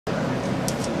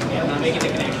You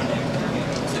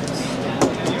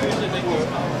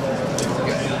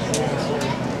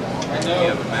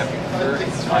have a mapping 30.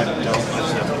 I don't.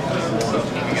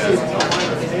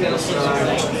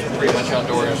 Pretty much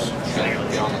outdoors. Gonna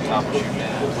be on the top and shoot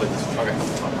down. Okay.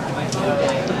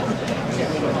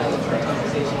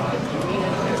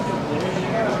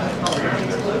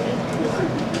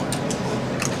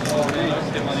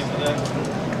 Get money for that.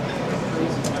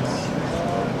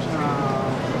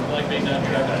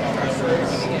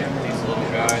 These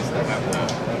little guys that have the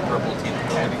purple teeth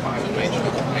behind the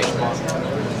mage block.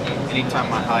 Anytime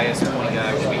my highest point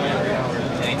guy will be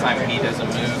anytime he doesn't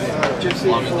move, as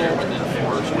long as they're within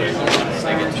 4 squares,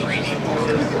 they get 3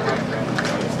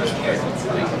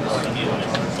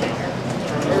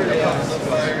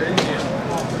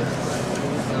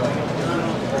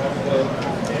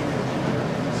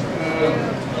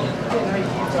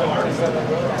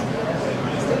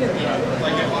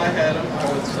 Like if I had them, I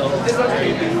would sell them.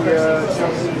 Maybe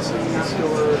Japanese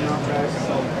store knockback.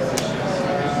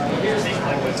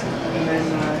 And then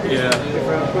if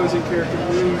an opposing character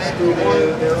moves through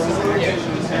their own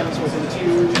action and has within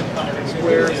 2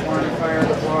 squares line of fire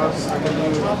to block, I can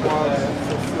move a block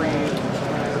for free.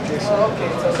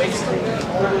 Okay, so basically,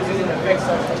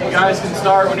 You guys can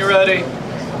start when you're ready.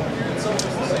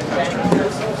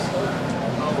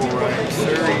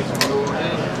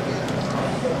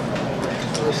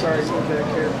 Oh, sorry, move that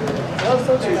character.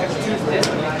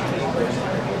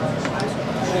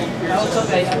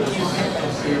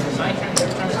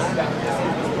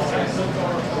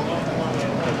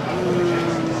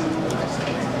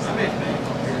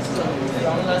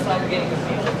 Unless I'm getting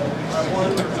confused.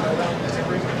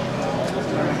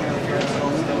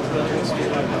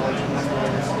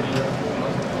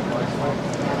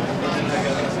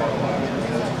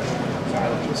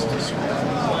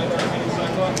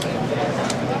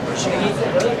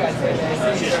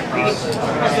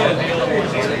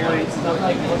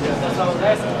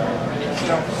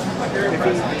 If he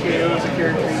KOs a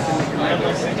character, you can make a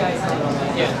magic.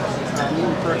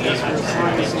 New purpose for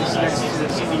time is next to the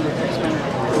speed of exponent.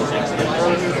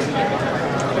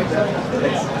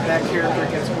 That character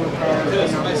gets more power,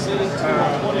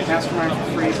 mastermind for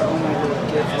free, but only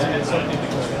with gifts.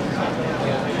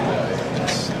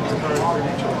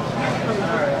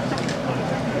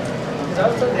 I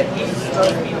was told that he's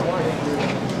supposed to be the one.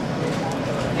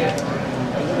 Yeah.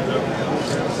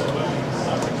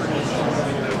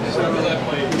 I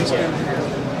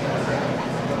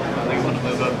think you want to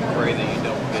move up and pray that you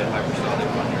don't get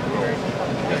hypersonic on your roll.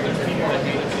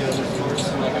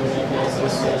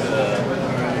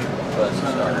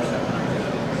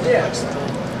 Yeah. I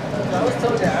was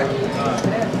told that.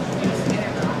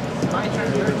 My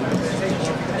turn, your turn.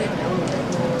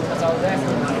 That's all I was asking.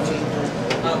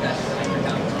 Okay.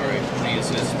 Alright, he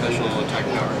uses his special attack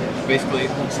power. Basically,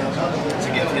 to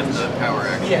give him the power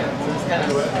action. Yeah, so it's kind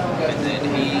of... And then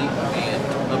he and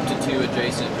up to 2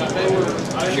 adjacent people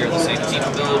share the same team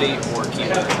ability or keep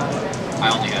it. I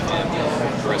only have him.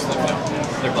 The rest of them don't.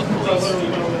 They're both police.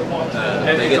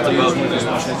 They get to both move for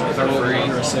free,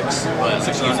 but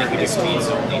using his speed's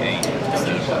only 8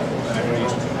 instead of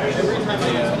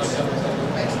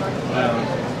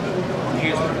 5. He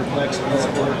is perplex,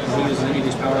 he uses any of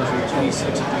these powers for 26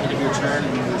 at the end of your turn,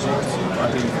 and your results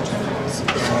are being protected.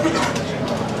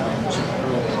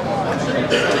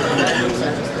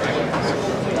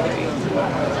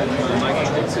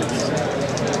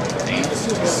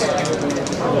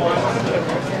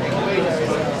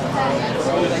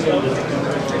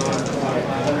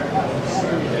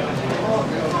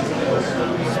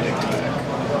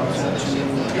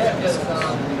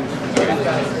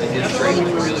 His trade is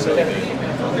really good.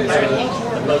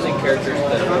 Opposing characters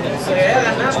that are within 6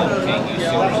 can't use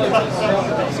super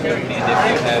switches. And if you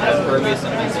have impervious,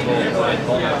 invincible, and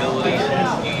vulnerability,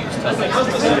 you use touch.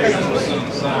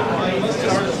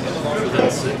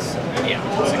 Within 6? Yeah,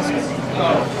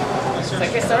 6.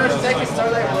 Second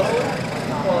Starlight Roll.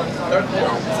 Dark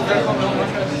Hole. So Dark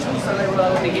Hole, Starlight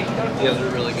Roll, the hit. He has a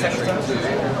really good trait too.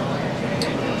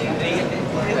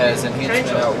 Has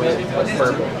enhancement outwit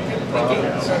purple. But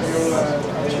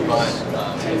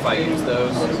if I use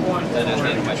those, then at the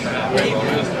end of my turn I roll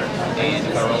it. And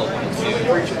if I roll a 1 and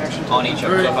 2 on each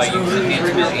of them, if I use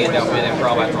enhancement and outwit and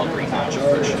prob, I roll 3 times.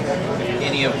 If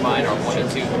any of mine are 1 and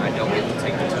 2, I don't get to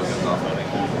take the tokens off of it.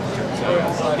 So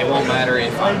it won't matter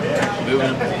if I'm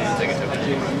moving them and take a token.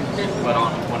 But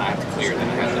on when I have to clear, then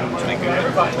I have to make a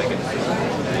decision.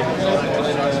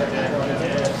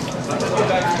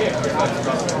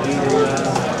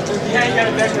 Yeah, you got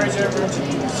it back right there. 6.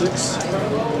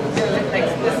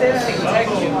 Let's say that they can tag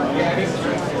you.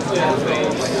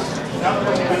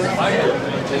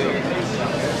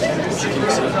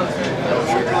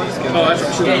 Oh, that's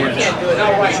what Yeah, you can't do it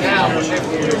all right now.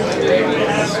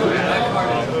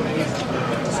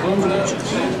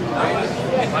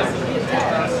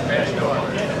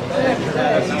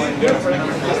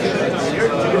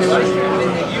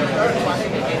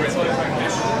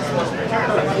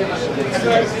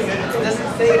 It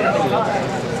doesn't say it in the card.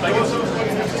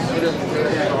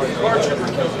 I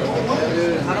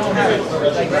don't have it.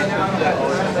 Like right now, I'm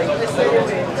like let's say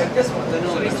like this one, the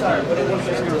no start, but it looks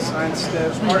just Go sign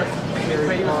steps.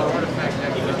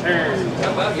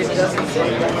 it doesn't say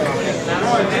it.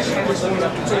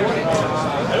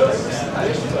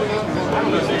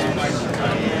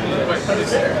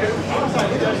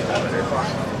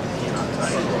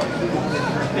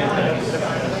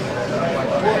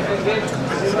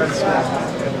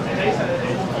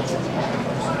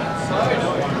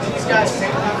 These guys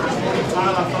take them for 25.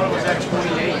 I thought it was at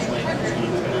 28.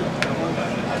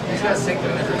 These guys take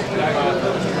them for 25.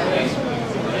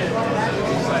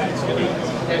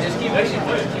 Yeah, just keep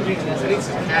reading this. I need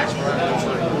some cash, bro.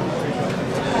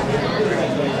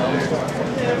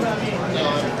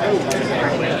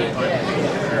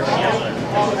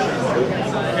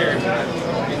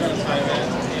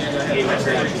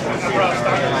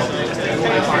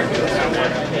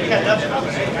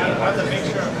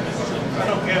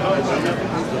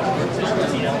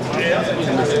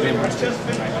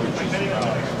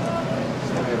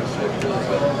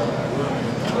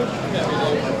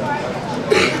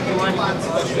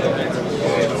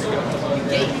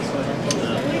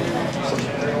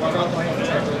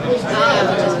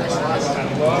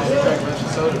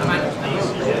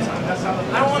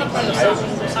 I don't want to play the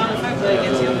sound effect, but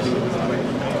against the other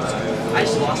people. I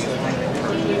just lost it.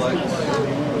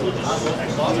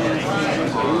 Well,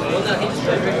 no, he just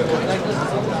tried to like this.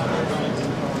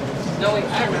 No, wait,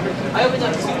 I remember. I opened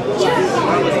up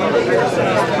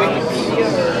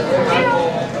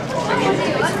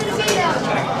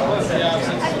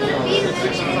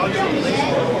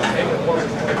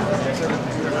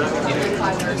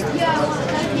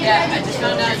Yeah, I just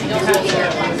found out you don't have to.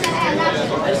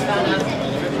 I just found out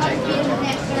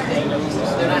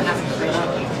they're not having to reach out.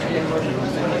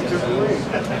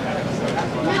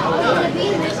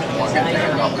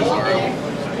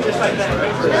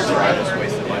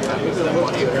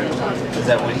 Is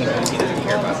that when he doesn't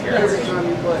care about characters?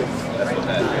 That's what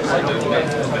that is.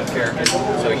 About characters.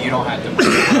 So you don't have to you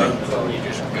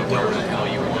just go wherever the hell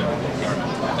you want.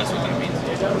 That's what that means.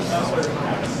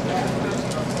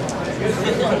 I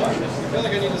feel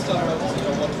like I need to stop at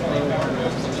 120 power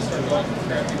moves and just start going for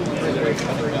crap.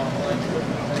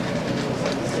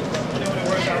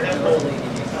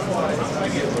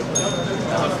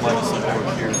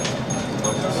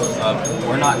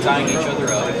 We're not tying each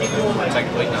other up. We're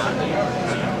technically not.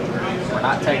 We're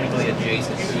not technically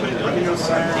adjacent to each other.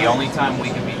 The only time we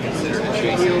can be considered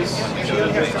adjacent is when we go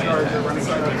to the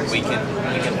we can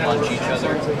punch each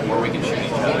other or we can shoot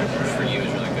each other. For you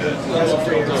is really good.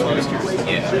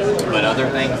 Yeah. But other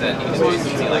things that need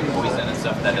adjacency like poison and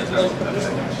stuff, that doesn't affect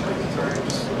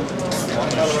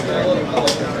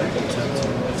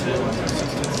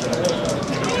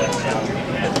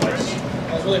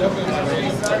I was really hoping it was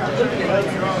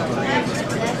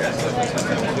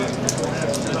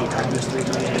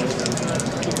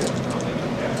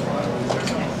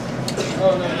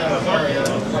oh, no, sorry.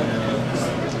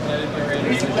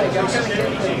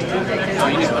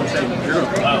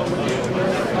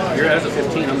 You're as a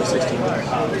 15, I'm a 16.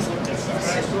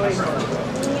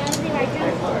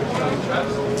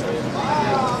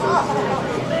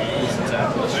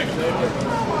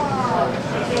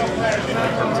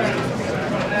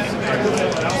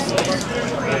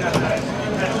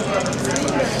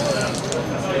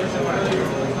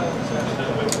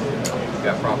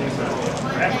 Got problems.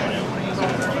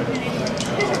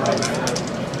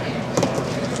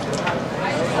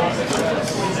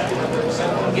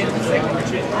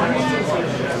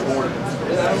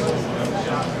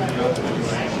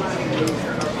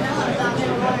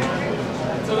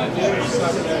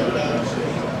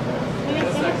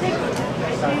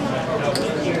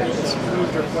 It's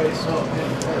moved or placed.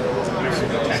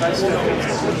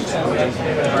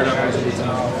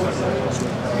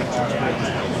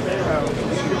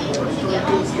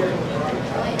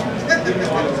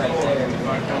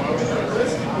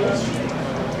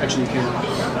 Actually, you can.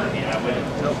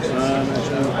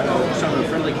 Some of the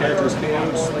friendly characters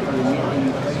KO'd slightly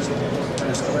immediately placed and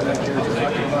a square that character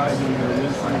occupied when you're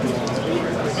in front of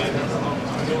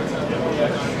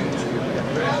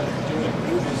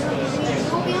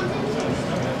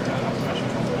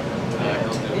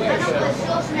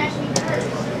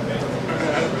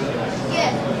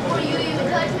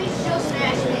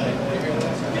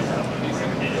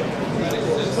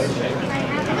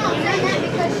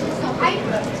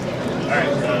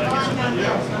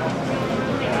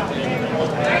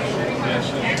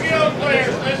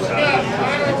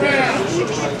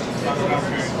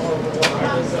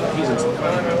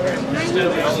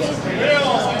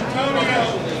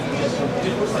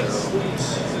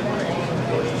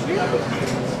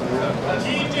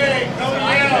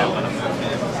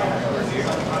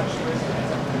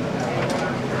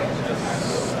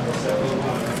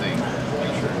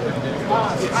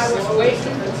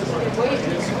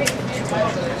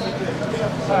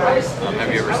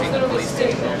Have you ever seen the police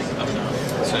station building?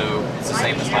 So it's the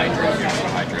same as Hydra.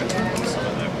 Hydra. Some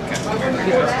of the Captain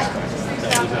America.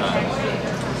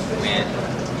 When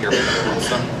you're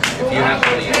if you have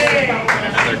police,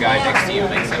 another guy next to you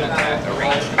makes an attack, a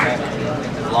ranged attack.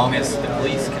 As long as the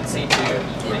police can see too,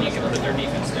 then you can put their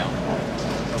defense down.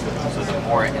 So the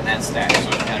more in that stack, so you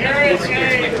kind of have to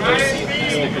make them see the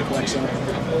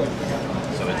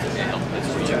so it helps. It's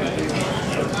really good.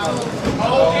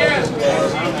 All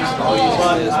he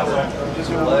uses is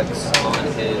Heroclix on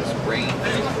his range.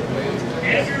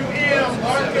 And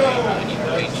you can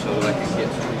range so I can get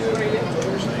to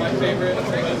my favorite.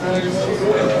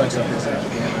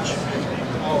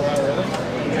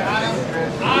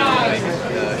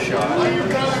 Shot.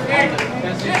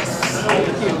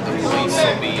 Police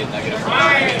will be a negative 5.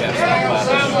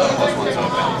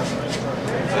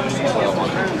 So just 12 on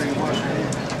there.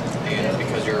 And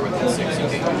because you're within 6, you can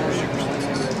use your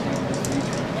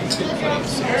super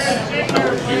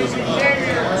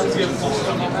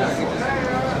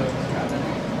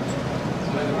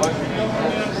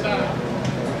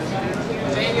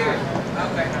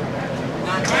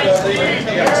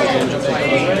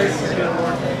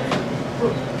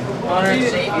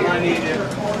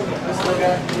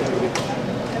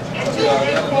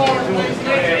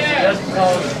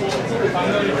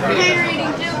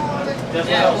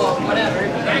Yeah, well, whatever.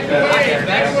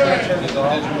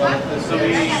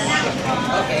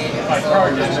 Okay. If I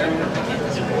charge it,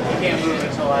 you can't move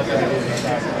until after I do the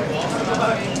attack.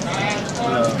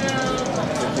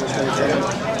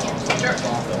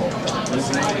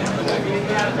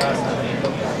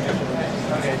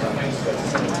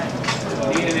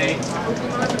 Need an 8.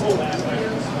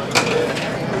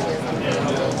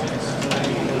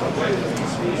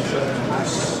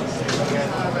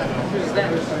 Who's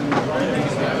that?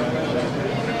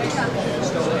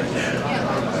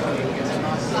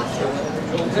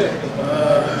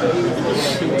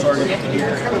 Target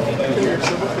here.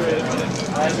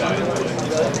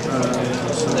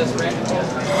 This red?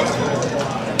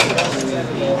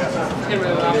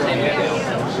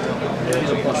 He's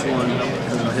a +1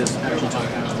 because of his action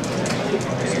time.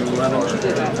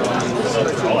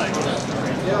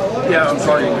 11. Yeah, I'm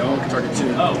targeting. I can target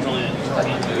 2. Oh, really?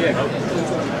 Yeah.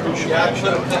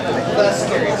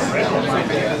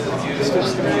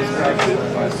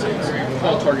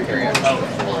 I'll target carry. Oh.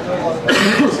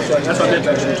 So that's what I did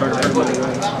actually target everybody.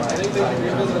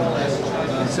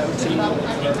 17.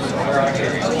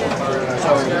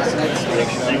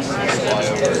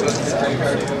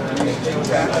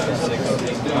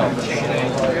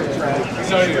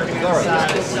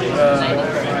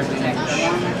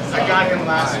 I got him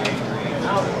last week.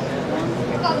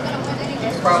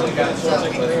 He's probably got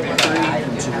something. 3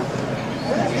 and 2.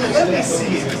 Let me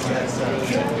see.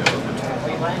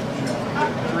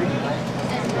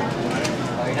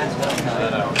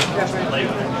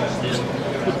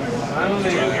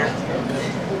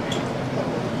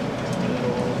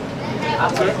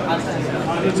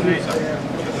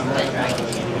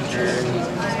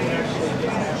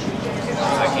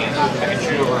 I can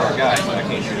shoot over our guys, but I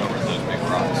can't shoot over those big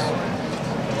rocks.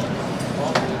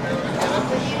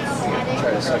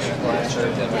 Try to section blast her.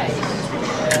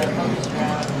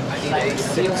 I need a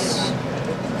 6.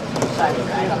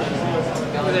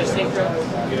 Over there, synchro.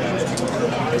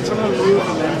 Someone move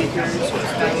and then be curious.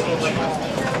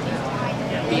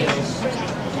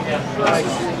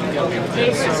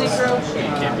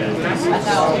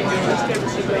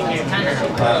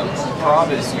 Prob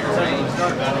is your range.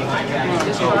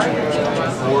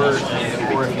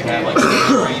 Or if you have like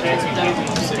range, it's down to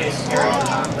 6.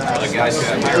 For the guys who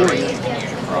have higher range, you can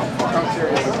use your prob.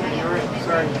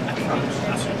 Sorry.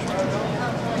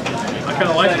 I kind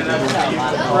of like it.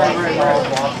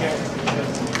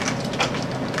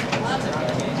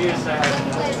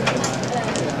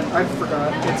 I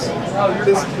forgot.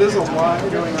 There's a lot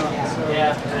going on. So.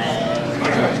 Yeah.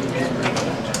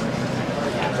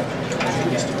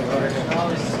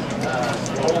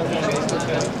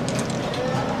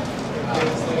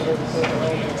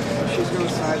 She's going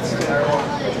to sidestep.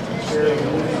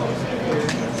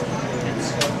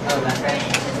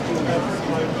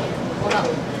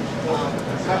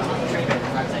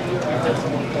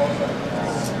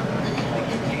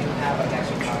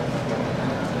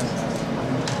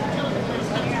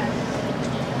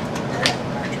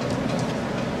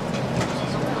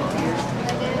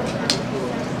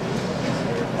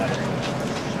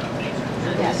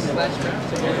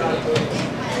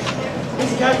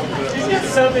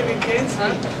 nothing against me.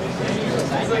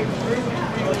 He's like really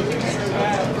so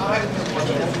bad.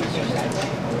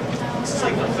 It's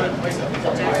like the third place of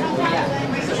yeah,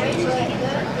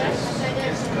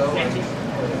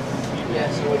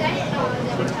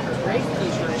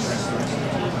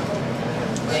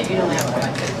 you don't have a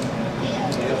budget.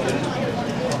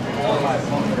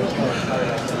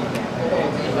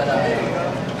 But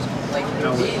like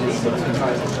these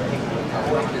cards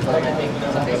is like I think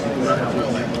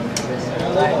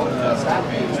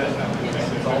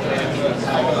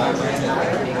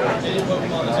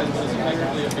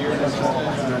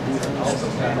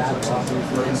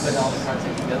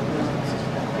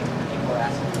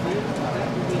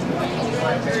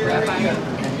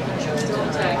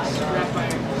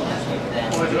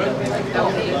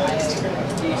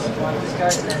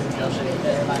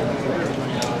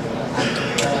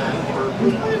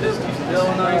Still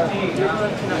 19.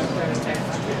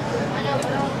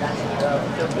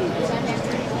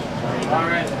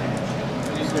 Alright.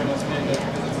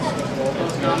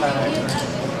 Close combat.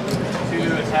 2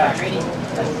 to attack. 6.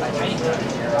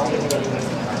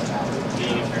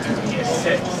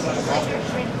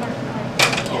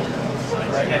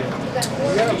 Right hit.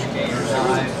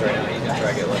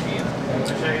 Try to get lucky.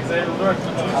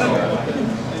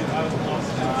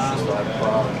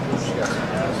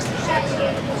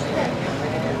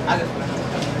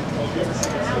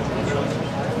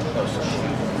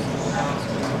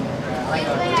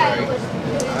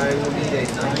 I will need a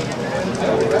 9.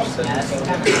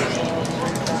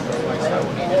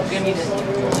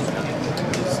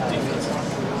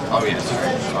 Oh yeah, sorry.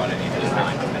 I need to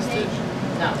 9. Missed it.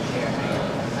 No.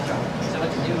 So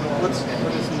what to do? What is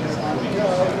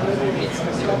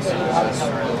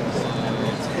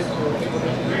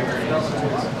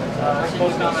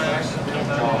Close combat action.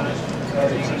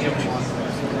 You can give one.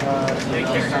 They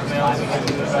character fails. I'm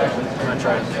gonna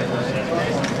try to say that.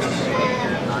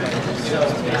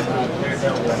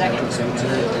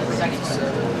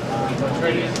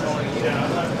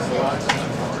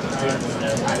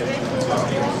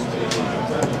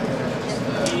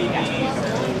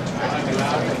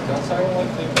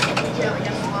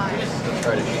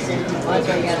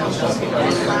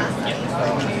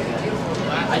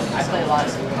 I play a lot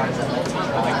of cards that let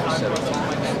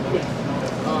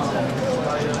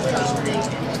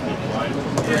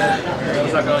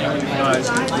It's not going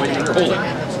when you're holding.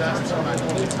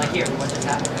 like here, what's this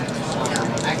happening?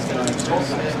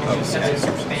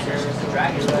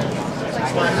 Dragon.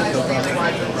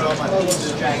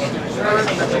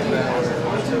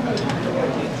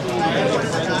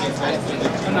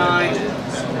 Nine.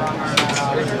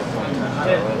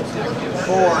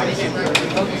 4.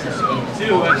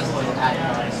 2.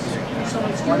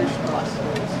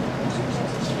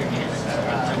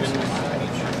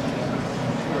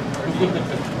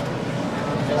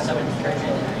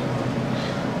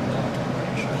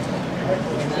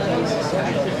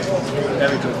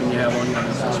 Every token you have on you.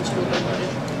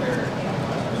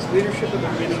 Leadership at the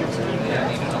beginning of turn.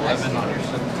 Yeah, even 11 on your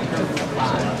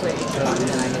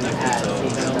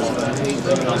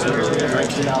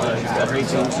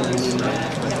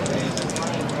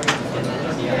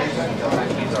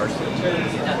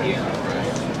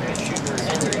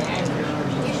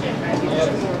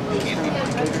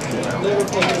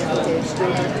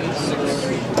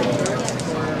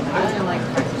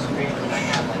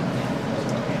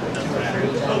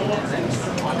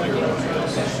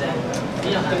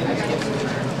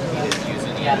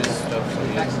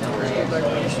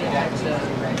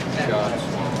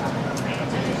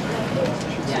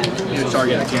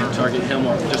Target, I can't target him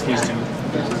or just these two.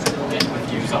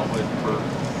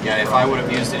 Yeah, if I would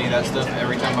have used any of that stuff,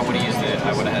 every time I would have used it,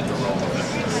 I would have had to roll.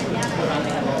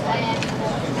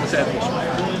 What's that?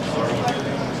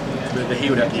 But he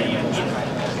would have to get managed.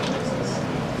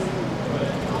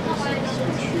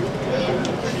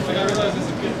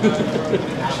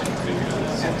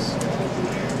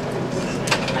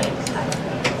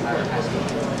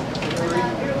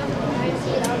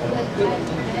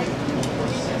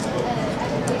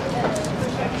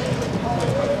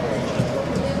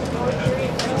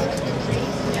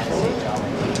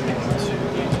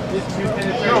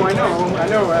 No, I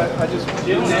know. I just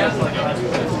didn't ask like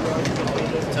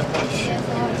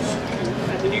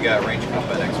You got range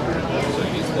combat expert, so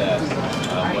use that.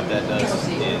 What that does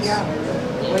is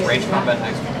range combat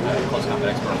and close combat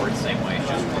expert work the same way,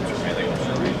 just one's a melee, one's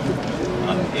a range.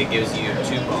 It gives you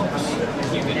 2 bumps.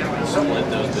 You can split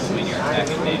those between your attack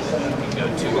and damage. You can go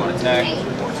 2 on attack,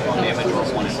 or 2 on damage, or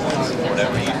 1 and 1,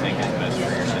 whatever you think is best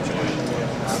for your situation.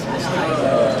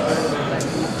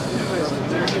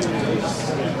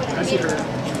 I see her.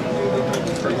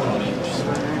 For 1 on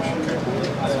each.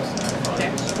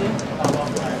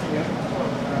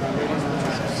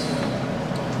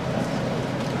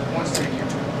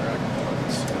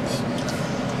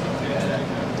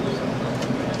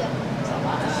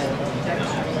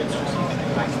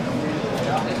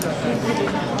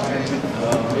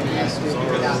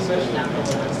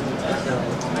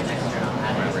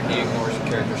 Remember, he ignores your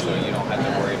character, so you don't have to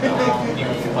worry about it. You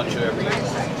can punch whoever you want.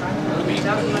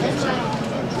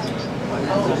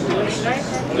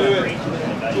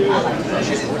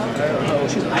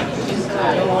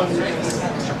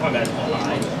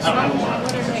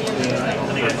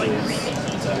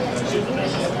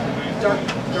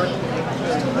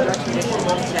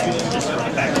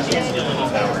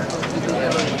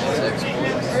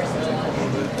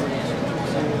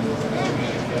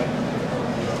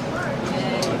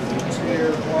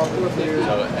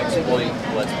 So exploit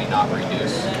lets me not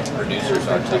reduce. Reducers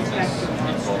are toughness,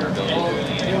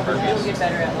 vulnerability, and impervious.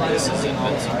 This is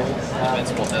invincible.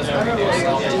 Invincible doesn't reduce, it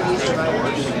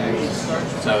ignores.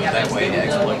 So that way the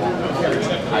exploit won't go through.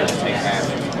 I just take half. So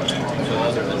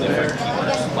those are the different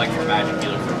keywords. Like for magic, you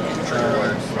look for trigger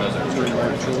words. Those are trigger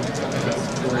words.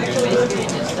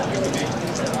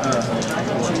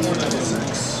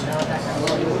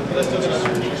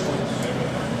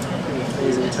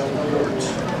 He's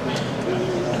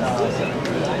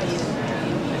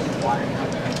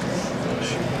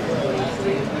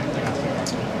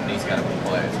got a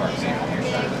play. It's hard to see from your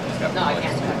side. He's got play.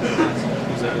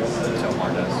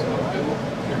 Tomar does.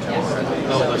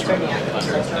 Oh, that's right.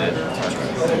 Under its net.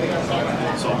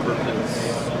 So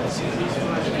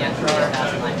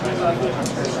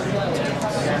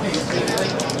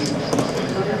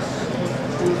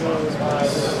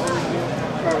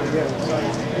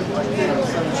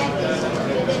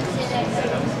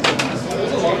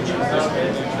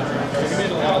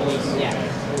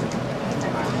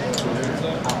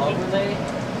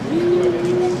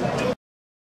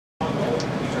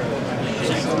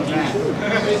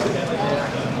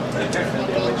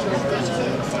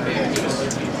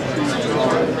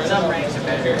Some ranks are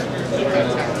better.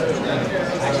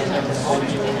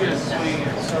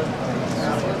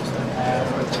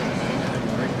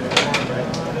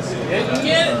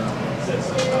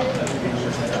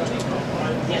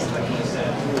 Yes, what he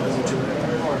said.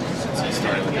 since he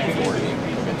started with the 40,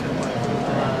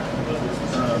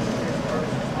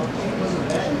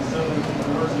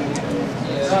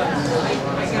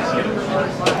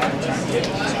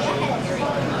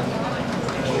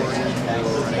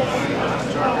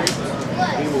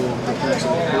 He will perplex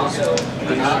all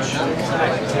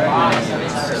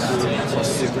plus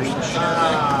super reach.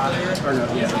 Or no,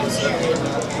 yeah.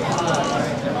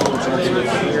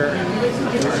 Here.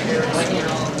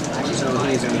 So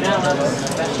he's in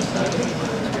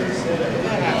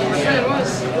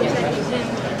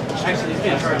Actually, he's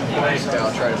going to try to play.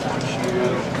 I'll try to punch you.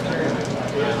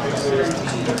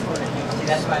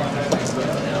 That's why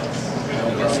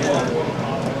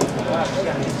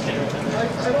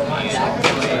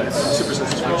super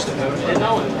sensitive.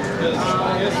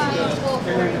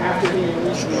 After he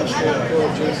initially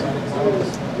killed Jason,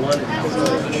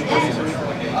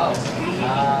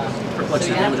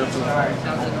 Perplexing damage up to the I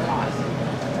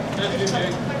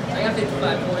got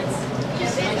 55 points.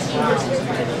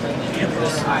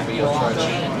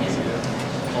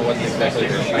 Oh, what's exactly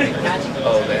your shooting?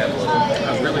 Oh, they have a little. a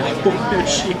really cool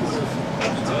machine.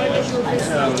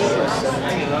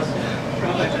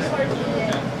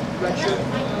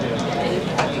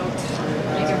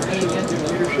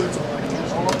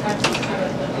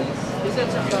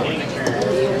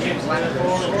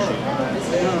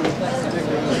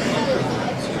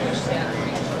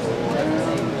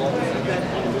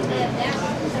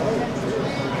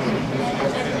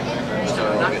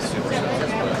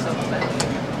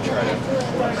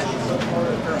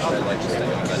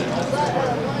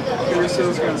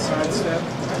 Carousel's going to sidestep.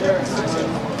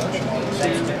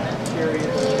 Carry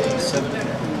it. 7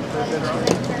 for a bit on.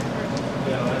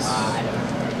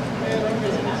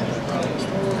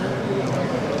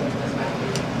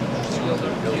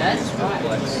 That's right.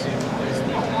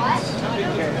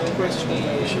 Okay,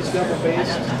 question. She's double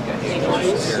based.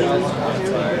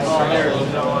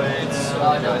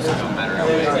 No, it doesn't matter how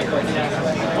big you're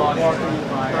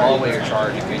all the way you're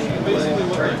charged in case you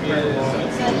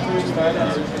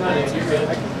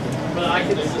But I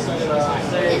could just say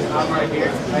I'm right here.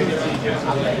 I can see you.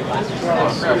 I'm ready.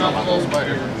 grab my little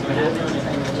spider.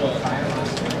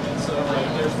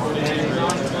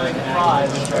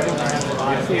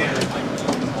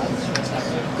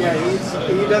 Yeah,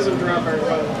 he doesn't drop very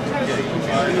well.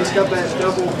 And he's got that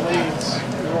double blades.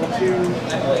 You roll two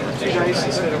dice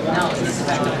instead of one.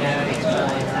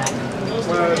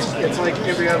 Well, it's like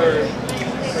every other.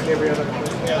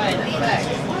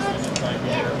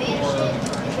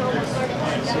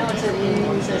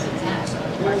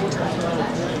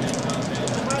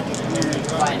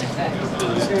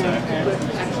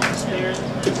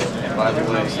 either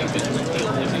way, you can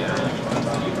deal him either.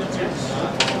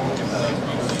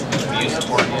 You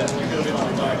support him.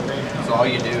 So all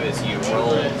you do is you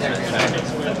roll an attack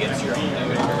against your own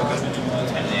dude.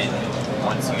 And then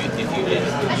once you, if you hit,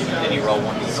 then you roll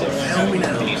 1d6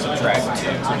 and you subtract 2.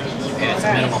 And it's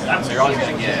a minimum one, so you're always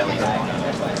going to get at least 1.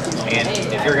 And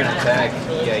if you're going to attack,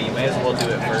 yeah, you may as well do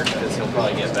it first because he'll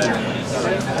probably get better when he's done.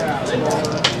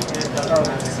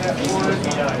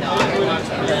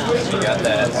 So you got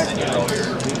that, and then you roll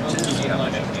your, see how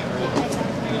much you do.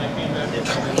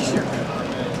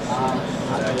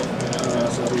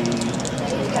 So the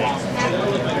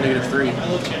 -3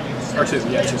 or 2,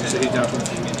 yeah, 2. So he's down to 2.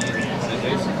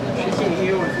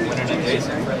 When an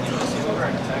adjacent friendly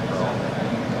attack roll,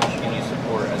 can you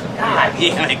support as a God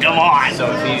damn it, come on! So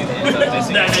if he ends up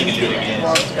missing, you can do it again.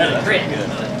 That's pretty good.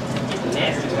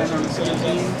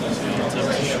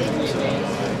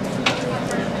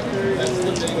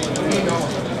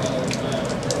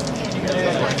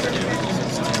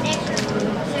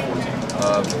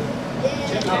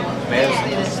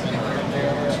 Medicine,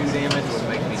 2 damage would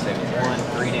make me take 1,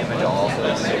 3 damage, I'll also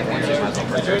take 1, so you might as well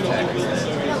break your attack.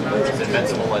 It's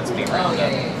invincible, lets me round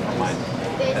up from my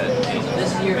head.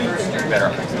 This is your first turn. Better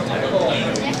off.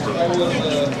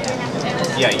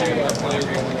 Yeah, you can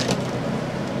whatever.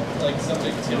 Like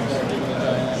subject to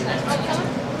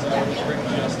bring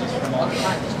justice from all.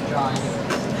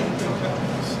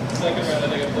 Second round, I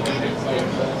think I'm looking at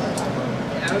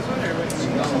I was wondering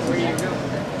where you go.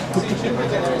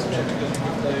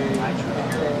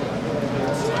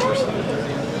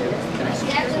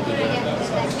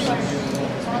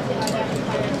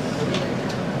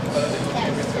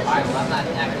 Alright, well, I'm not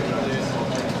actually doing this whole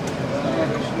thing.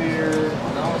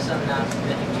 And all of a sudden, I'm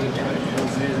getting two damage.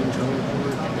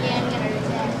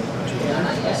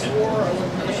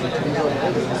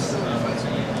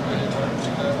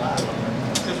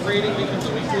 Because raiding becomes a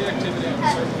weekly activity on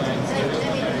certain nights.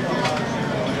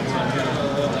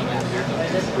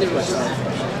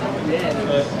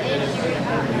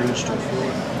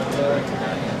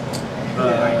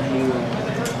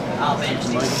 Oh,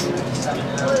 Banshee.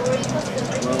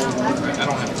 I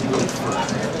don't have to move for.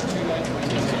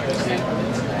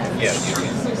 Yeah, you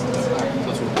can.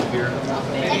 Let's move here.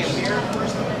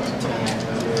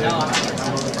 No, I'm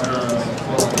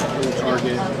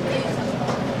target.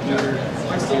 Here.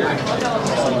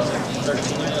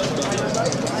 13.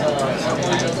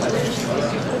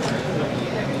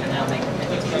 and I'll make a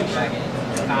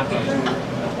copy.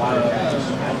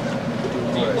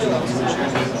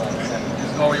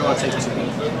 Oh, you want to take this again?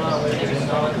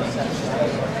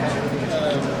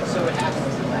 So what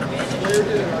happens is that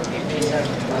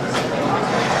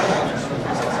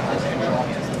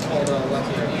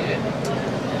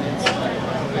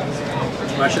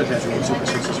I should have had your Super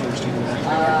Sixes first.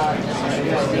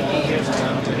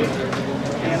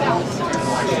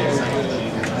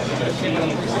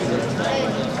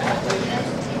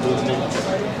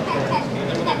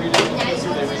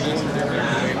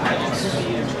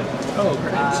 Oh,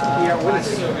 great. Yeah, what is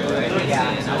it?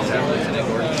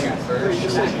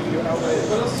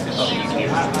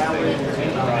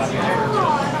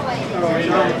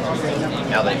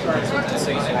 Now they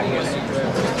say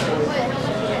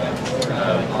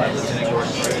Lieutenant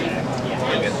Gordon,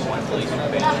 you'll get 1 police from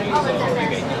Banshee, so you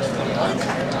get used to them.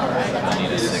 I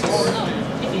need a 6.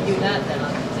 if you do that, then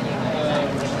I'll continue.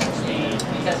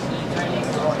 Because he's trying to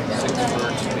 6 for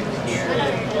here.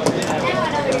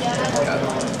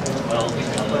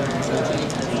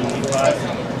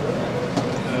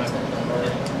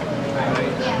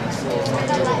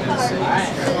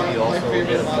 You also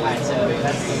get a police from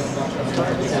Banshee.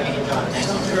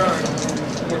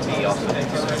 He also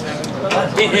takes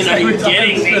Are you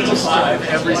kidding me?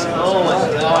 Every single Oh my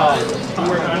god.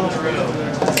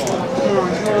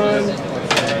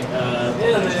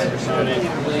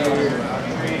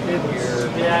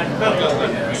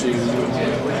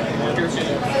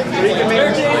 You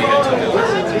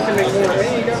can make more.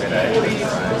 Hey, you got 40.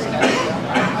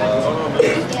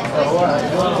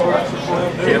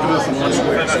 You have to move from 1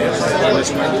 square. So this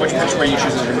one, which square you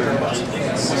choose is your moving bus.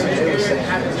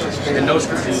 And no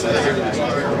squares.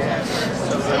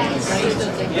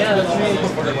 Yeah, that's me.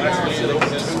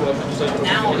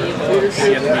 Now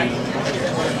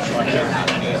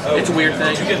It's a weird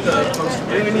thing.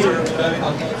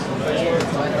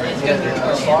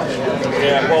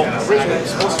 Yeah, well, originally it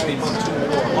was supposed to be 2 more.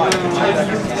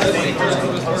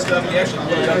 He actually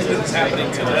it's happening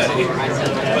today,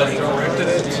 but he corrected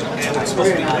it, and it's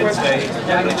supposed to be Wednesday,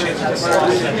 and they changed the slot,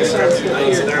 and they started 2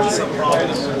 nights, and they're having some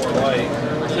problems more light.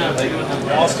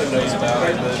 Austin knows about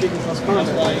it, but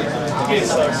it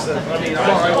sucks. I mean, I'm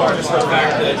alright with just the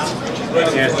fact that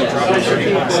Raydan's going to drop it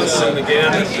 30 bucks soon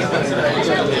again.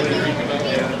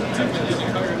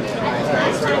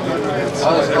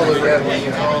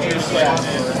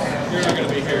 You're not going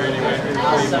to be here anyway.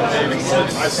 I'm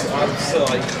still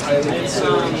like highly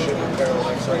considering shipping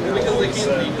Heroclix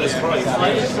right now. That's probably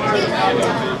fine.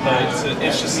 But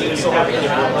it's just, it's so hard to get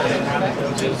out.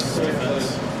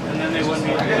 And then they wouldn't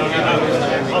be.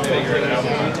 I'll figure it out.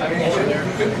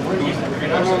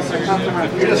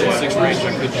 Here's a 6 range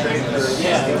I could trade for.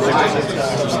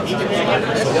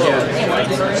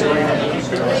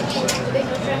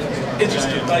 It just,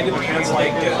 like, it depends,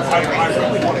 like, I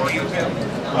really want to keep him.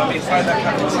 I mean, find that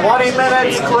kind of 20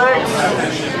 minutes, click.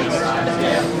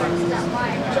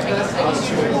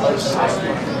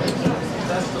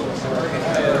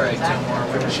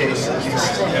 Chase it.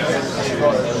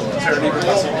 Terranigma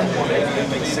does 180 and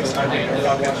makes 600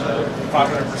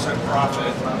 500%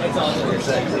 profit.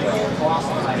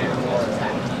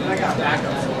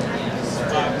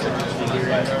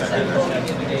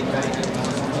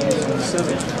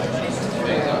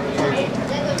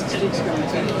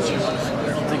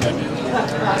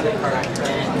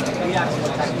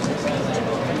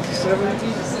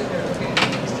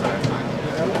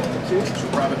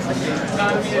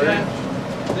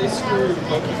 They screwed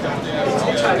both of them down.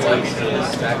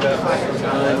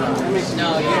 No,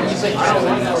 you say I don't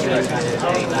want to know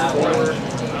that work.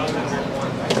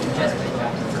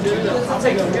 I'll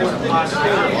take a look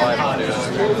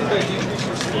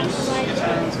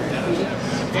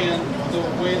And the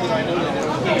way that I know that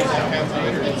it is, I have my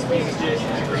internet speed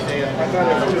every day. I thought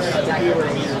it was just the dealer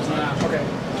meters. Okay.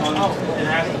 It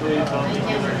has to be.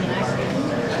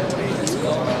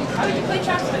 How did you play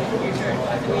chess with your turn?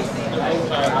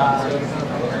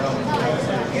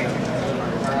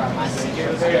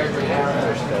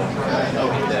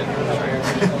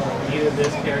 Either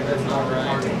this character's not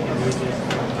right.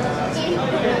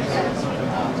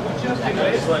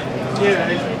 Yeah.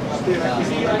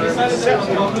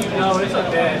 No, it's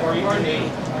okay.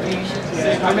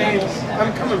 I mean,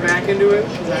 I'm coming back into it.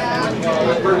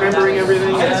 Remembering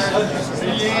everything.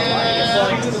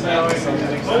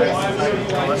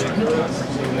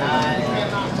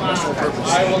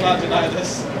 I will not deny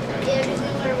this.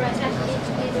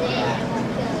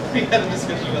 We had a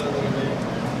discussion about it a little bit.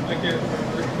 I can't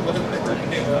remember what it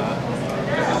came up.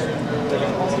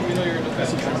 Also, you know you're a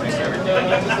defensive transfer. No, I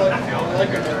just like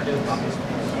your narrative.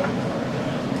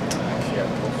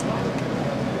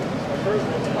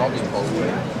 I'll be both.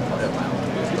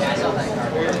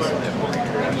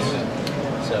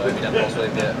 So have you done pulse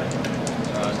wave yet?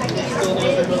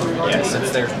 Yeah, since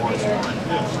there's more than one.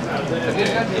 Okay,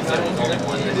 if there was only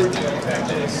one, then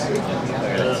it's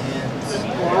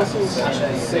Well, also, 6. I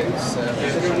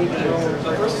don't even know.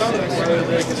 The first time I started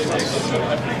making it,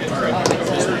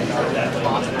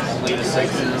 only the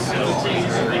 6s.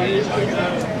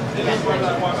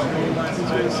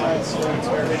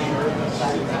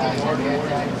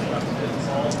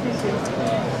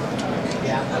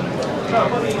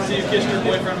 So you kissed your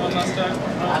boyfriend one last time?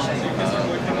 So you kissed your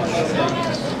boyfriend one last time?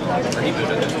 He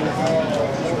moved it.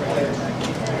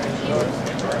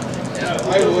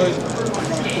 I would.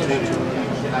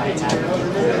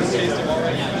 Chased him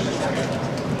already.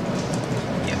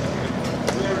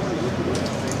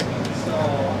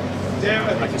 Damn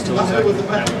it. I can still attack with the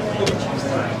back.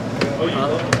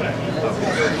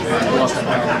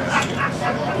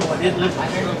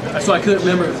 So I couldn't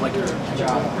remember, like,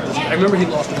 I remember he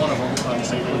lost one of them on the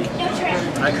same week.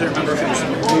 I couldn't remember if it was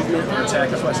movement or attack.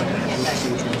 That's why I said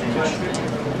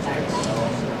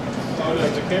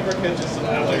the camera catches some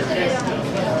outlier.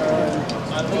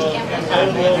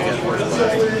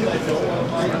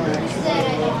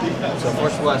 So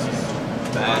Force Blast is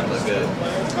bad but good.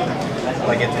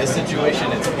 Like in this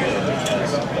situation, it's good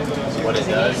because what it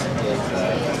does is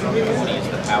when you use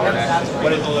the power action,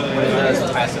 what it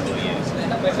does passively is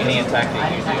any attack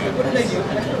that you do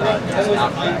does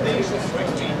not back.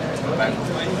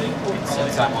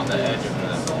 Since I'm on the edge of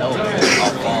the elevator,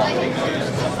 I'll fall because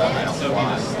I don't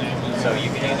fly. So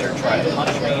you can either try to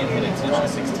punch me and hit attention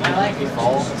 16 if you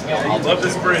fall. I'll Love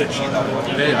this bridge.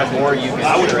 Or you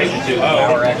can straight do a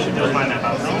power action.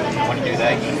 When you do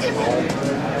that, you can roll.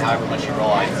 However much you roll,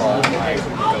 I fall, I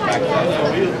go back to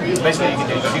that. Basically, you can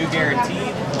do 2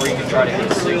 guaranteed, or you can try to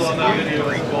hit 6 and do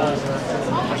 3.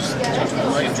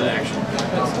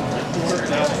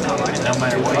 And no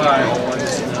matter what you roll,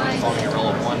 as long as you roll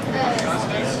a 1,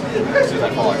 as soon as I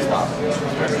fall, I stop. So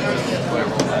I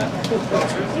roll that.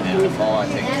 And the fall, I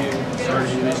take 2.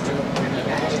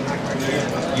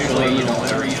 Usually, you don't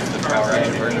ever use the power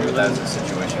action version. that is a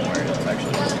situation where it's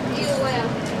actually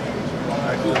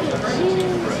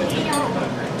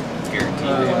guaranteed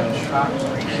damage.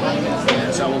 Yeah,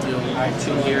 so I will do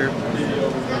 2 here.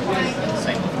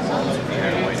 Same with walls if you had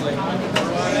to wait.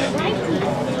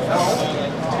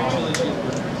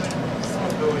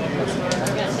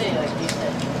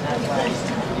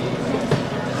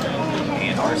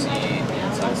 And RC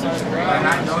And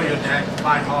I know your neck,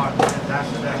 fight hard. That's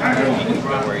the neck. you can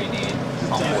go where you need,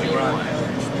 pump what you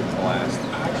want, blast.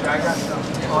 Actually, I got some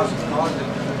positive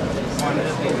on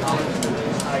this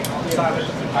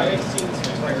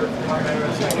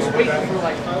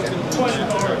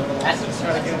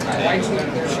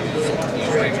Use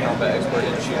range combat expert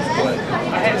and choose what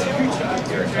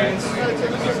your attacks.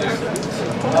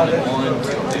 One,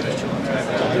 skill damage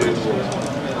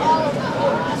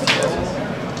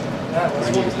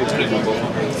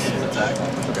to attack.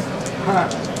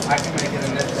 I can make it a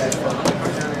net deck.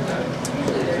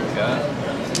 Got it.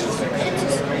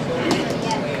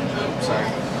 Sorry.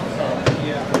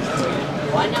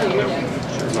 Well, I know your deck.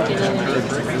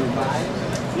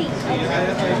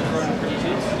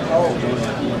 Oh,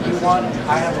 you want?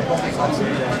 I have a bonus on you.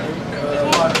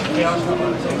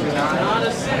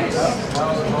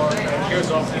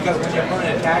 Because when you're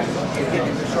playing attacks, you get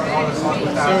to destroy all the slots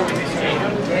without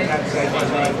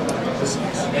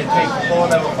and take 4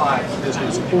 level 5.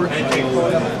 And take 4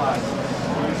 level 5.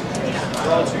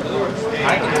 I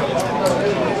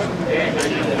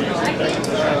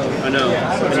know.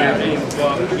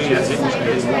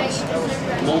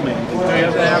 Moment. Do you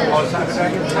have to have all Cyber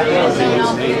Dragon?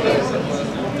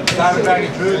 Cyber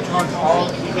Dragon Druid turns all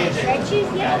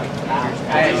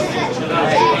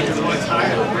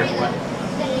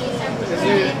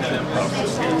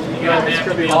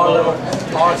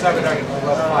all Cyber Dragon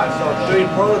level 5. So 3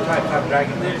 prototype Cyber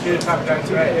Dragon, 2 Cyber Dragon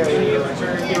Red.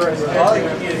 All you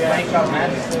can do is bank up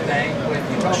magic thing with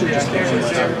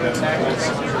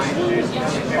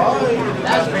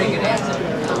That's pretty good answer.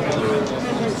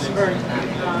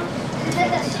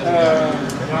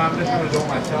 I'm just going to do it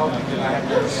myself because I have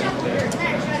to.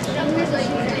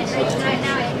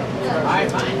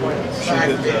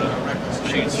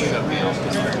 She shut me off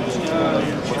this turn.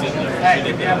 Hey,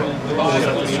 if you have a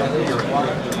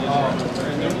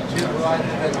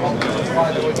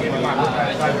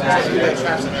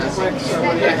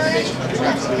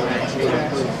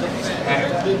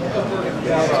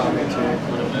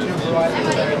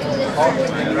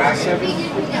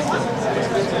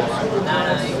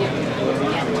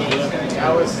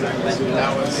That was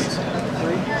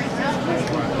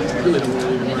Really don't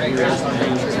really even right here.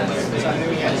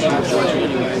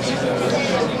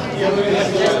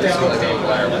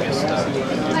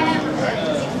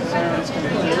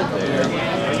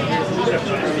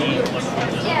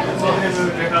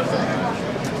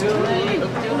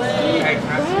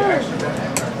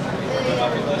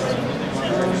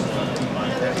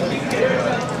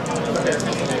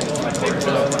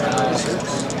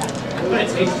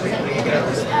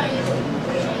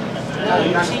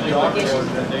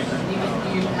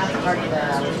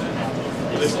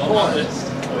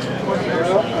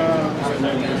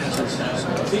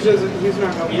 He's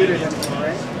not outwitted anymore,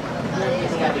 right?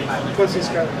 Plus he's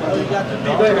got, it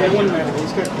wouldn't matter,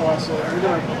 he's got Colossal. I'm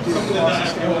going to do Colossal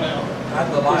stand. That's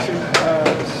the line.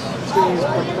 He's going to use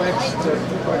Perplex to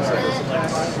perplex his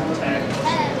attack.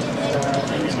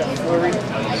 And he's got Flurry.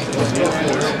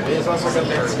 He's also got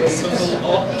that space.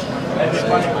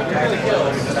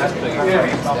 Yeah,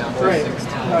 right.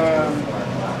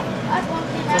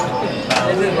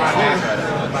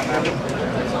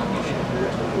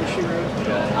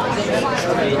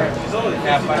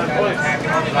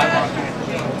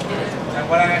 And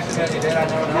what I accidentally did, I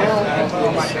never know. I put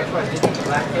on my case, I did the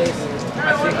black case. I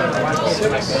think on the white case,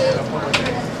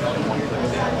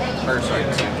 Or sorry,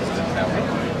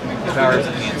 powers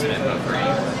enhancement, but free.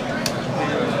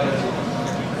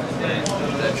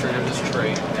 That triggered this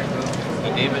trait. He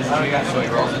damaged you, so he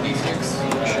rolls a d6.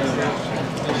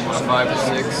 From 5 to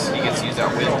 6, he gets used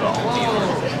out with the only on.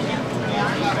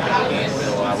 And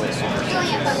will allow with super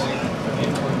searches.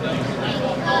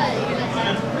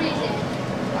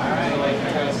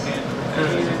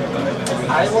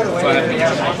 I would have waited to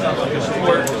have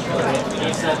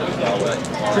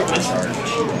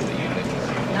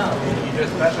No. you do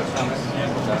special summons.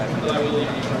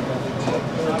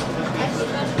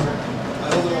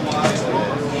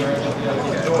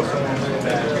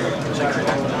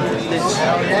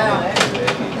 Hell yeah.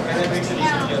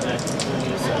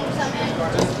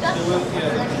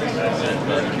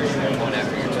 One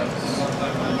after your turn.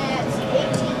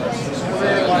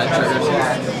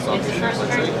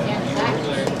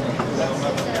 That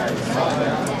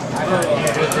triggers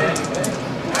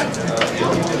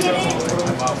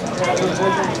I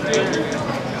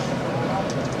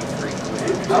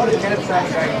would have kept that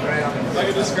dragon right on the I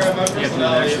could describe my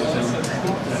personality.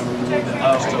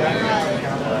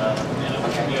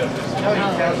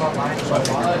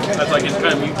 That's like it's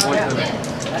kind of mute point for me.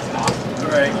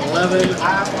 Alright, 11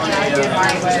 on the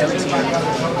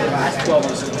 12 on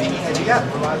the 16.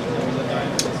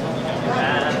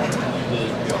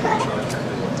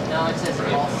 No, it says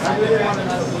all cyber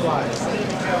dragons.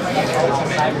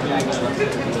 Cyber dragons.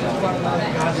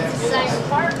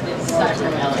 It's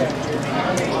cyber element.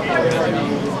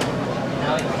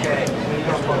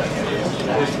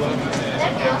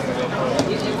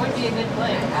 It would be a good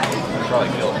play. Probably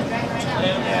kill him.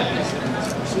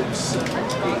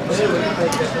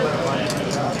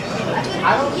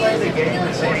 I don't play the game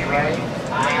the same way.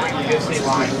 You just see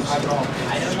why. I don't know.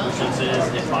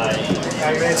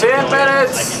 10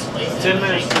 minutes! 10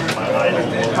 minutes.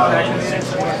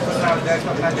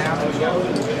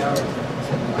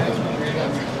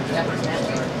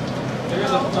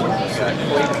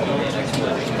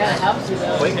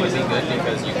 Quake would be good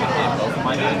because you can hit both of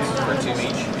my guns for 2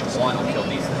 each. One will kill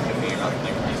these things if you're not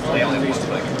thinking. They only have 1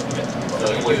 click. So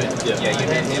you would, yeah, you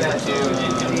hit him for 2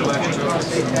 and him for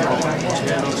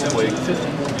 2. Quake 50.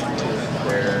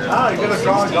 Where oh, you're gonna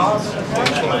draw a dog?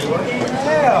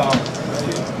 Hell!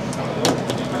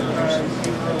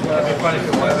 That'd be funny if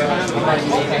it was.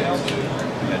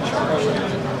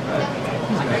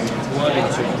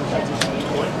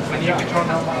 When you control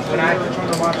no when I control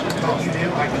no monster, you do.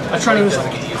 I try to use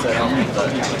use that element, but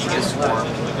when you get swarmed,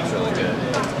 it's really good.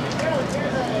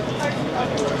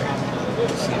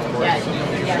 Yeah,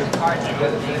 you get the cards. Oh,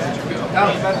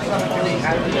 that's something really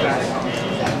highly bad.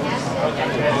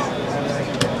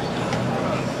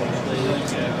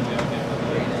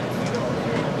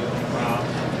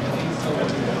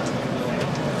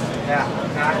 Yeah,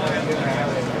 not gonna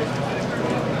have it.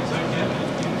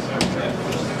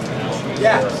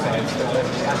 Yeah. Besides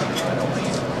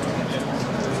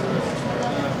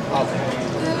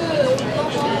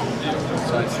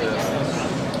this.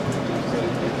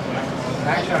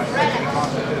 Actually, I'm thinking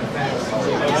concept of defense.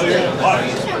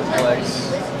 Heroclix.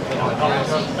 Oh,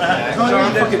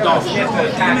 you're fucking dolphin. Get the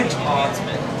attack.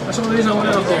 That's the only reason I went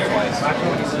out there.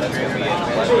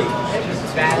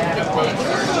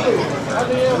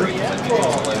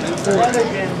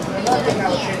 Nothing that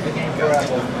would change the game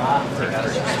forever.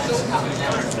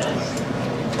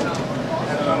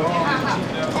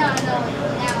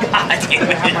 God damn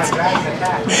it.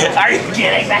 Are you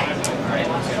kidding me? Alright,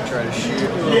 I'm gonna try to shoot.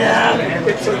 Yeah.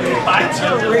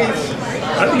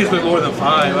 I think it's been more than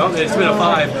 5. It's been a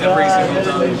 5 every single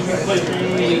time.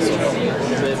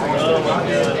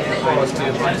 Plus 2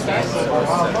 minus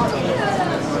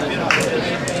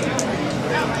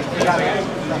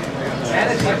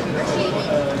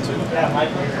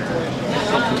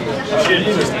Shit,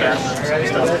 he's just bad.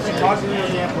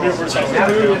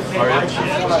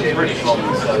 pretty cool.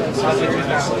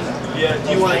 Yeah,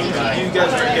 do you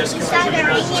guys are guessing something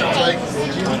sounds like?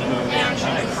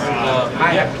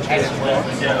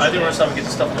 Yeah, I think we're starting to get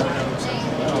the stuff going on.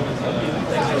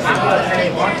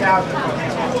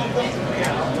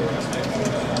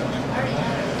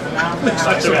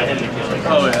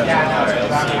 Oh, yeah.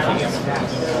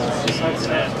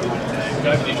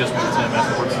 You just went to him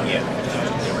afterwards. Yeah.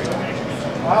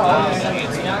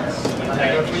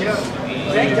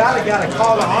 Thank God I got a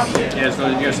call to auction. Yeah, it's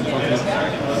going to get some fun.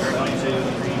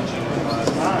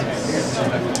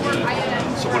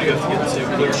 So what do you have to get to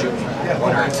clear shoot?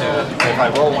 1 or 2. If I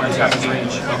roll 1 or 2, I can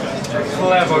range.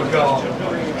 Clever goal.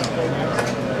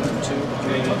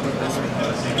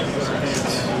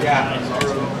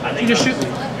 Yeah. You just shoot me.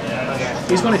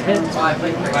 He's going to hit 12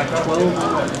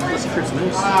 unless he crits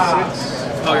moves. 6.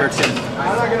 Oh, you're a 10.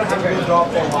 I'm not going to have a good draw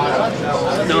for a while.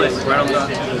 No, it's right on the dot.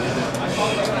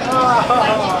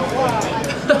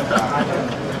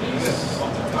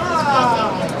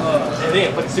 And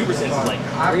then put super sense like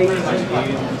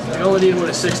You only need 1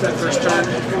 to 6 that first turn.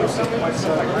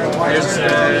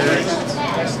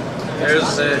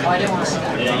 There's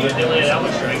yeah, you delayed that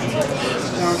much striking.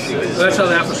 that's how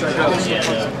the Apple Strike goes.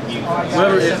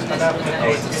 Whoever is.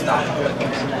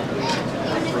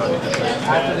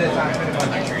 After this, I'm pretty much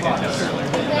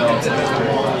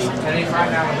and he's right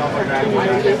now with all my dragon. You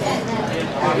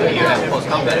have close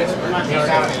combat expert.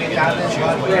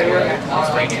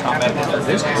 Range combat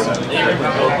expert.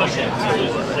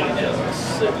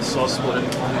 So I'll split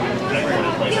it.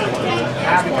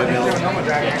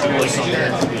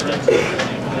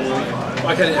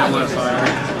 I couldn't have modifier.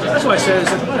 That's why I said,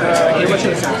 I'm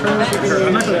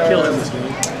not going to kill him this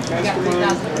game.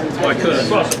 Oh, I could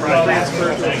have.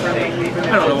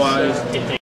 I don't know why.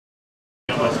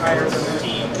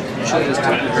 actually just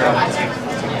took the girl.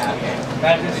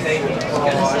 That's just safety.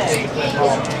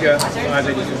 Yeah,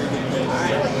 582.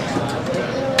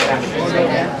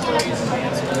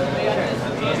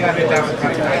 You gotta be down with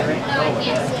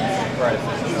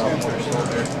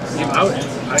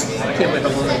I can't wait how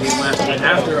long that game lasted.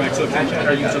 After I took him,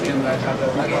 or you took him.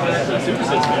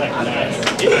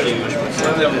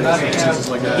 It's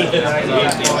like that. It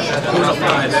was a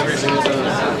 5 every single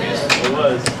time. It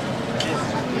was.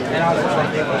 and I was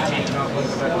like, they were changing up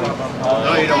with the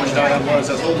Oh, you know which dog that was.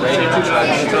 That's old Raydan 2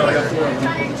 shots until I got 4 of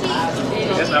them.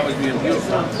 That was being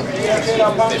beautiful. As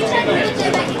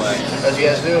you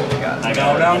guys do. I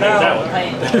got down now.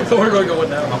 We're going to go with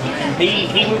that one. He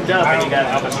moved up and he got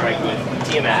Alpha Strike with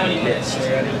Tiamat and he missed.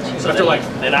 So after like,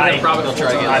 then I probably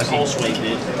try again. I pulse waved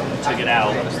it, took it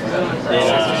out. Then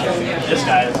this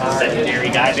guy is a secondary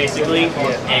guy basically,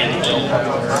 and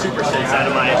super sets out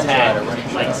of my attack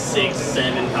like 6,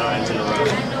 7 times in a row.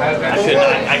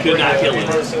 I could not kill him.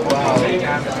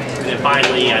 And then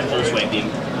finally I pulse waved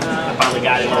him. I finally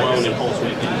got him alone and pulse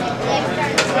waved him.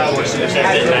 Super sets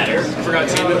didn't matter. I forgot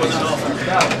Tiamat was an alpha.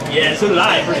 Yeah, so did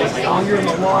I. First I was like, oh, you're in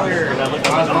the water. And I looked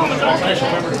at my phone and I was like,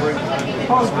 remember to bring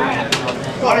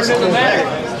Water doesn't matter.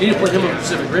 You need to put him on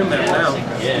Pacific Rim map now.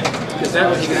 Yeah. Because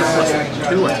that way he gets a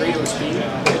 +2 or 3 to his speed.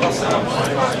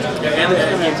 Yeah, and the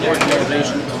important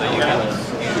motivation.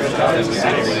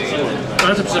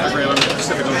 Not the Pacific Rim, the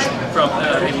Pacific Ocean from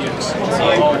AVX.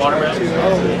 All water map.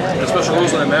 The special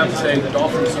rules on that map say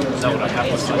dolphins +2 or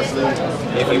 3.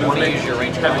 If you want to use your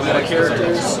range having more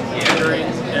characters, entering,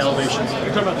 and elevation.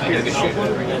 You're talking about the fear itself?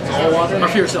 All water? Or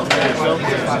fear itself, yeah.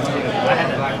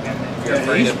 You're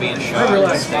afraid of being shot. I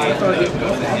realized, I thought he'd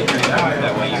go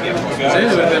that way you get more it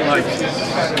would have been like...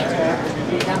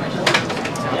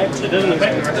 It doesn't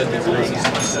affect me.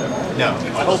 No.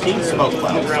 My whole team smoked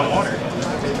around water. 12.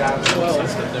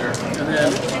 And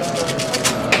then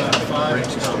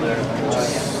 5 down there.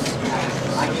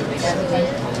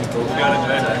 Got it.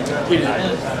 He did. I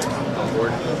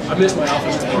missed my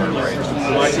alpha score.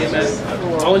 My team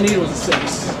all I needed was a 6.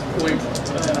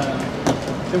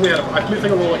 Then we had I think I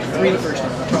rolled like 3 the first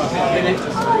time.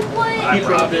 I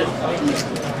propped it. He propped it.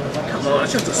 Come on,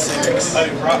 it's just a 6. I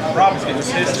mean, Rob was getting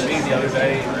pissed at me the other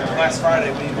day. Last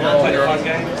Friday, we played a fun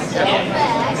game.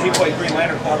 He played Green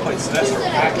Lantern, Paul played Sinestro.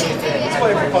 He's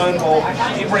playing for fun. Well,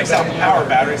 he breaks out the power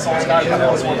battery, so it's got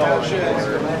 $1 shit.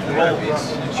 Well,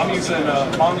 I'm using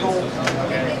Mongol,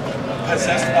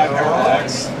 possessed by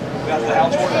Heroclix. We got the Al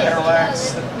Jordan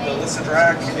Heroclix, the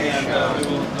Lyssadrak, and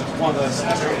one of the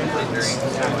Sinestro Inverters.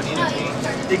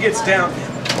 He gets down.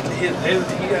 He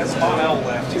has Mon-El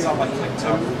left. He's on like click 2.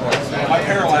 My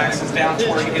Parallax is down to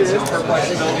where he gets his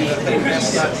perplex ability that they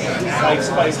missed. Like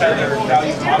somebody's had their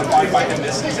values modified by him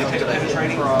missing. They take a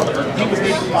penetrating. He was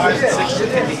getting 5 and 6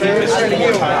 and he missed 4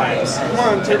 times.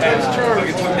 And he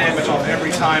took damage off every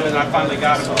time, and I finally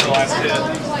got him with the last hit.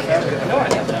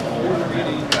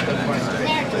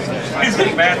 He's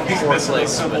getting mad. He's missing a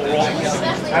simple roll. I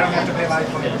don't have to pay my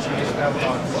phone.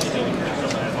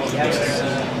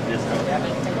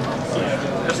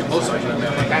 That's the both sides of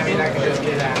that. I mean, I can just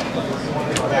get that.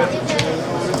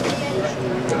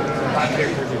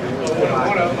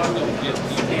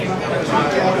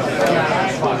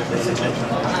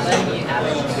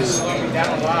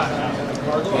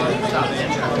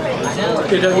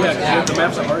 Yeah, the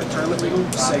maps are hard tournament legal.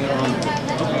 Say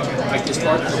like this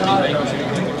part. That's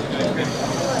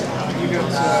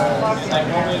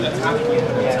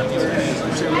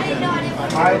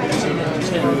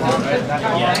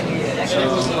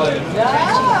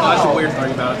the weird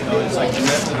part about it though. It's like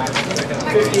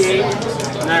 58.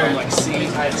 Now you're like C, 2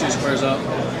 squares up.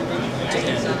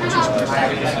 10, 2 squares up.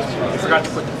 I forgot to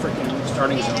put the freaking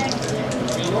starting zone.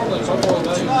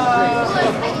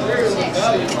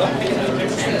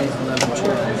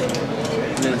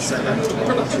 And then 7.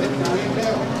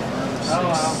 Oh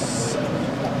wow.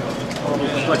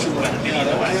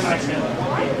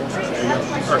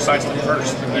 Or sidestep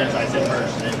first. Yeah, sidestep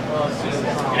first.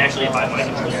 And actually, if I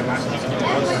might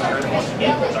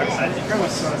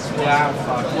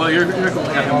well, you're not going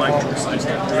to have a mind control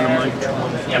sidestep. You're going to mind control.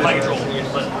 Yeah, mind control.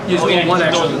 But you just go one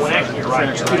action. You're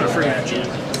right. You're a free action.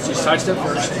 So you sidestep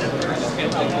first.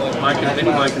 Then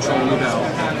you mind control and move out.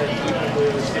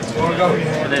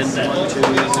 And then 1, 2, 3, 4,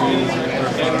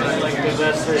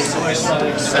 5,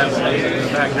 6, 7,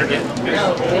 8, back.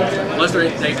 Unless they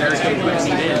need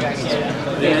in.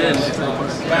 Then in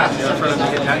front of them,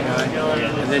 hit that guy,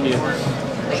 and then you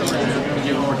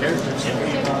give more characters.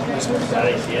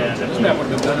 Yeah, this map would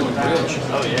have been better with Bridge.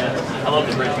 Oh yeah, I love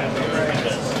the Bridge map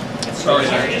because it's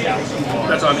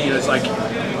that's what I mean. It's like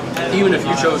even if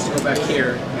you chose to go back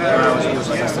here, it was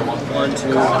like a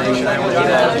 1-2 combination. I would do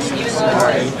that.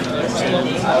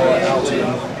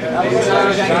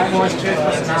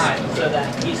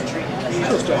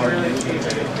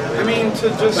 I mean, to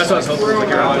just that's what I was hoping throw to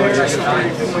him out there, even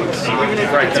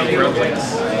if it's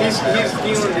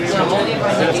he's feeling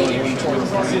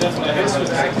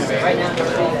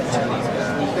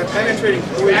the penetrating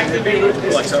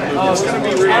poison. It's going to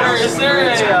be real. Is there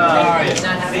a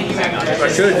what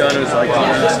I should have done was like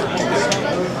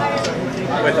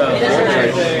with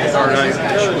R9,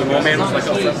 when Woman was like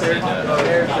up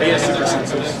there, he has super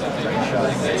senses.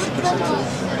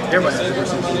 Everybody has super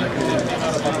senses.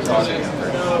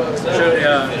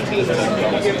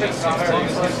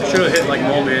 Should have hit like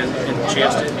Woman and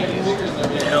chanced it.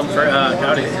 Him for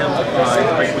now to hit him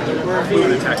like with the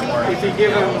movement attack bar.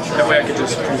 That way I could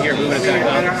just from here movement attack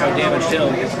up, if I damaged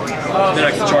him, then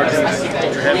I could charge him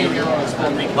ultra heavy.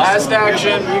 Last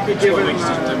action, you could give him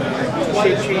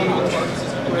shape change with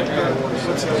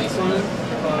what's it?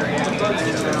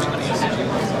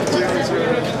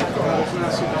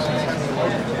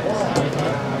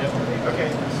 Okay.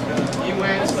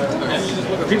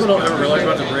 What people don't ever realize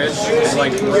about the bridge is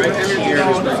like right here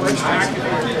is the bridge station.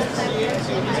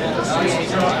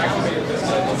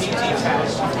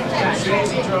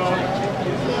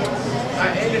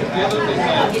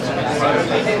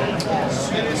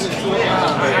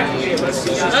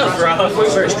 That was rough.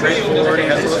 Very straightforward. He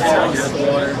has the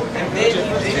water.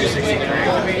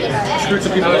 Screwed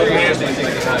some people over here.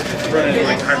 Running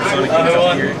like hypersonic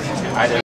here.